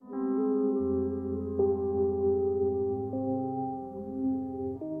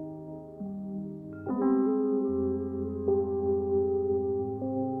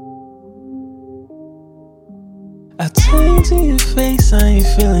you to your face, I ain't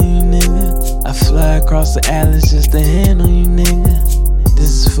feeling you, nigga. I fly across the atlas just to hand on you, nigga.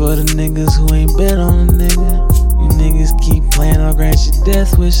 This is for the niggas who ain't bet on a nigga. You niggas keep playing, I'll grant your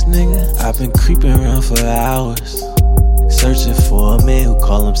death wish, nigga. I've been creeping around for hours, searching for a man who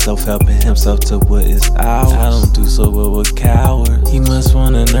call himself helping himself to what is ours. I don't do so well with coward. He must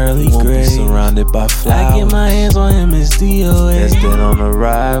want an early grave, be surrounded by flowers. I get my hands on him, it's DOA. That's dead on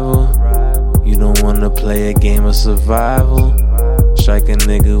arrival. You don't wanna play a game of survival. Strike a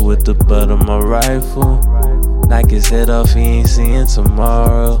nigga with the butt of my rifle. Knock his head off, he ain't seeing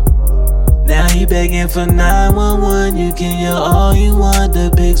tomorrow. Now he begging for 911. You can yell all you want,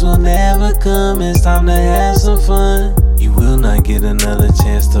 the pigs will never come. It's time to have some fun. You will not get another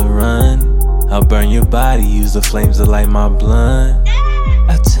chance to run. I'll burn your body, use the flames to light my blunt.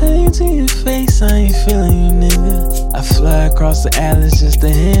 I tell you to your face, I ain't feeling you, nigga. I fly across the atlas just to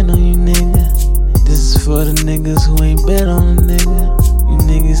hand on you, nigga. This is for the niggas who ain't bet on a nigga. You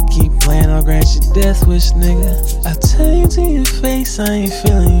niggas keep playing, I'll grant your death wish, nigga. I tell you to your face, I ain't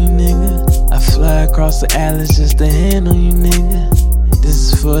feeling you, nigga. I fly across the atlas just to hand on you, nigga. This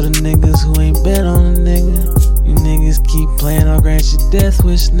is for the niggas who ain't bet on a nigga. You niggas keep playing, I'll grant your death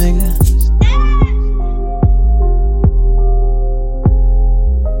wish, nigga.